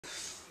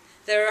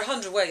there are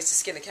 100 ways to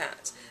skin a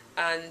cat,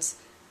 and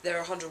there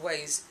are 100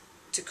 ways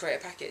to create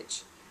a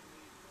package.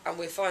 And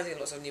we're finding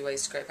lots of new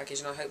ways to create a package,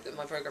 and I hope that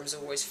my programme is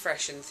always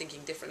fresh and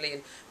thinking differently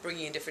and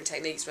bringing in different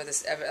techniques from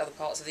other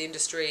parts of the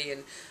industry,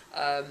 and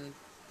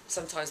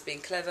sometimes being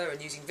clever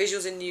and using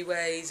visuals in new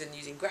ways and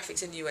using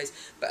graphics in new ways.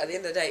 But at the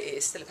end of the day, it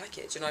is still a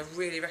package, and I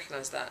really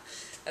recognise that.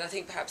 And I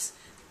think perhaps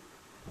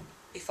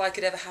if I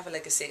could ever have a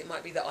legacy, it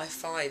might be that I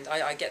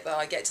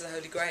get to the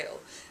Holy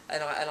Grail,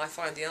 and I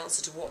find the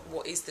answer to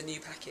what is the new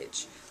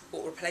package,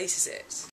 what replaces it.